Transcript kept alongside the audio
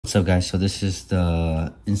What's up, guys? So this is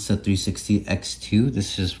the Insta360 X2.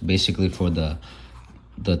 This is basically for the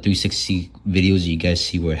 360 videos you guys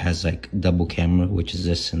see where it has like double camera, which is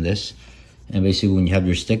this and this. And basically when you have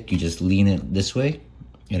your stick, you just lean it this way.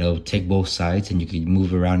 It'll take both sides and you can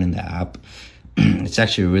move around in the app. It's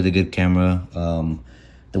actually a really good camera.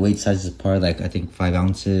 The weight size is probably like I think 5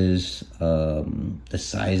 ounces. The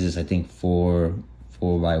size is I think 4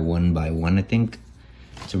 by 1 by 1, I think.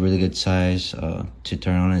 It's a really good size. To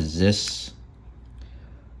turn on is this.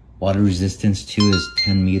 Water resistance too is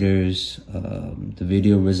 10 meters. The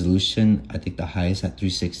video resolution, I think the highest at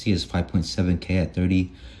 360 is 5.7K at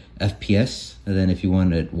 30 FPS. And then if you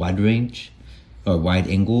want a wide range or wide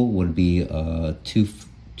angle would be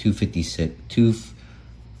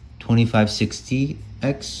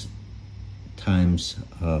 2560x times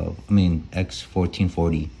x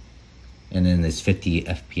 1440, and then it's 50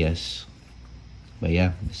 FPS. But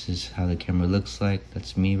yeah, this is how the camera looks like.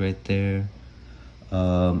 That's me right there.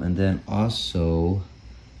 And then also,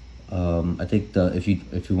 I think if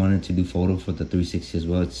you wanted to do photo for the 360 as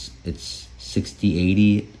well, it's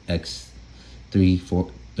 6080 x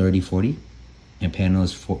 3040, and panel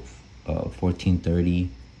is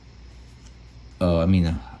 1430.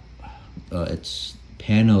 Its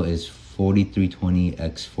panel is 4320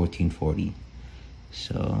 x 1440.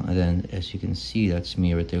 So, and then as you can see, that's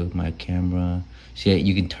me right there with my camera. So yeah,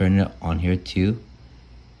 you can turn it on here too,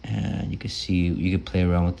 and you can see, you can play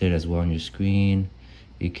around with it as well on your screen.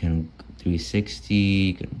 You can 360,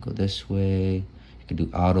 you can go this way, you can do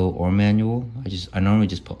auto or manual. I normally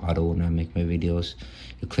just put auto when I make my videos.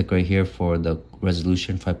 You click right here for the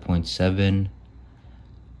resolution, 5.7,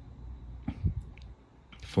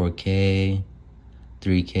 4K,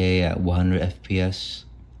 3K at 100 FPS.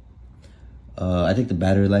 I think the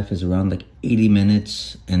battery life is around like 80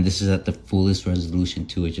 minutes, and this is at the fullest resolution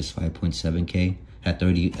too, which is 5.7K at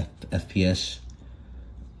 30 FPS.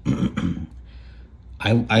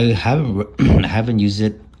 I haven't used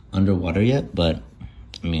it underwater yet, but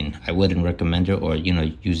I mean, I wouldn't recommend it, or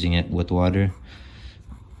using it with water.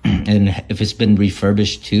 And if it's been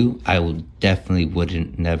refurbished too, I would definitely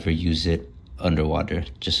never use it underwater.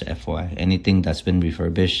 Just FYI, anything that's been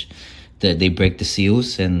refurbished, they break the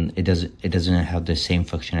seals and it doesn't have the same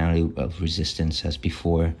functionality of resistance as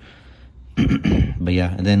before. But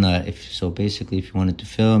yeah, and then basically if you wanted to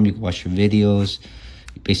film, you can watch your videos.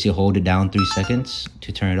 You basically hold it down 3 seconds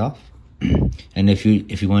to turn it off. And if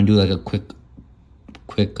you want to do like a quick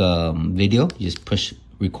video, you just push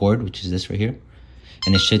record, which is this right here,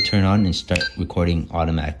 and it should turn on and start recording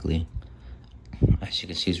automatically. As you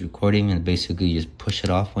can see, it's recording, and basically you just push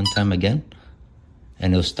it off one time again,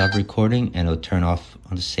 and it'll stop recording and it'll turn off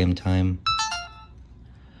on the same time.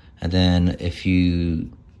 And then if you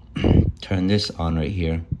turn this on right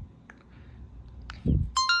here,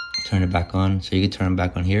 turn it back on, so you can turn it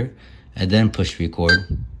back on here, and then push record,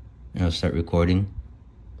 and it'll start recording.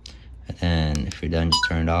 And then if you're done, just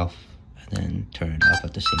turn it off, and then turn it off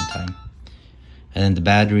at the same time. And then the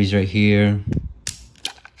batteries right here,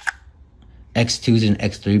 X2s and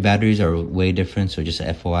X3 batteries are way different, so just a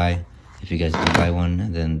FYI if you guys do buy one.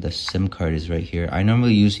 And then the SIM card is right here. I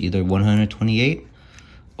normally use either 128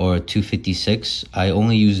 or 256. I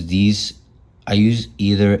only use these. I use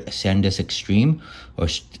either a SanDisk Extreme or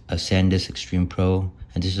a SanDisk Extreme Pro,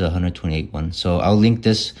 and this is a 128 one. So I'll link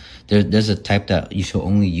this. There's a type that you should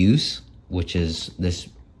only use, which is this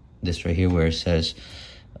right here, where it says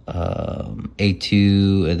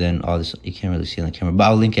A2, and then all this. You can't really see on the camera, but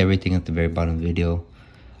I'll link everything at the very bottom of the video.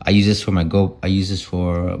 I use this for I use this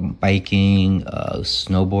for biking,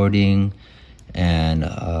 snowboarding, and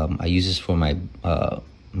I use this for my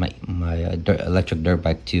electric dirt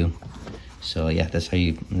bike too. So yeah, that's how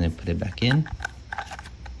you put it back in.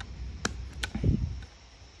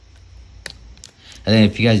 And then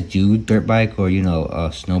if you guys do dirt bike or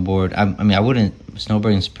snowboard, I wouldn't.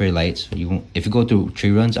 Snowboarding is pretty light, so if you go through tree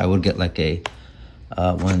runs, I would get like a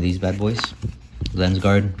one of these bad boys, lens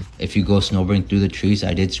guard. If you go snowboarding through the trees,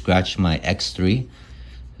 I did scratch my X3,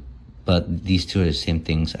 but these two are the same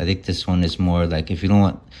things. I think this one is more like if you don't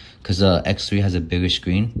want, because the X3 has a bigger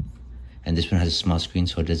screen and this one has a small screen,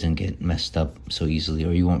 so it doesn't get messed up so easily,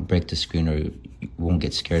 or you won't break the screen, or you won't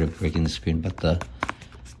get scared of breaking the screen. But the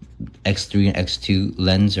X3 and X2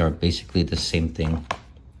 lens are basically the same thing.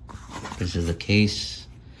 This is the case.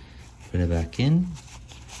 Put it back in.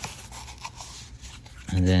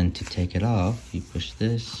 And then to take it off, you push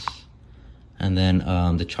this. And then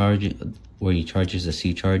the charge, where you charge, is the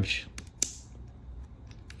C charge.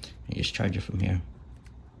 You just charge it from here.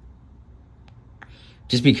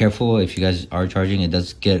 Just be careful if you guys are charging. It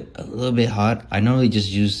does get a little bit hot. I normally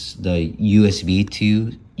just use the USB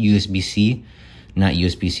to USB-C, not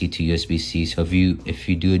USB-C to USB-C. So if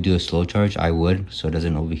you do a slow charge, I would, so it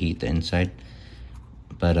doesn't overheat the inside.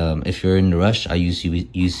 But if you're in a rush, I use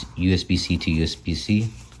USB-C to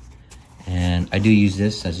USB-C. And I do use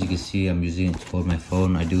this. As you can see, I'm using it to hold my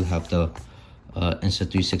phone. I do have the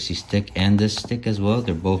Insta360 stick and this stick as well.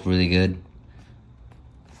 They're both really good.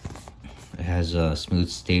 It has a smooth,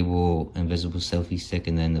 stable, invisible selfie stick,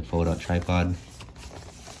 and then the fold-out tripod.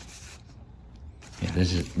 Yeah,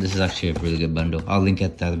 this is actually a really good bundle. I'll link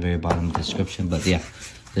it at the very bottom of the description. But yeah,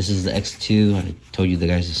 this is the X2. I told you the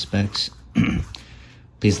guys' specs.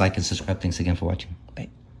 Please like and subscribe. Thanks again for watching.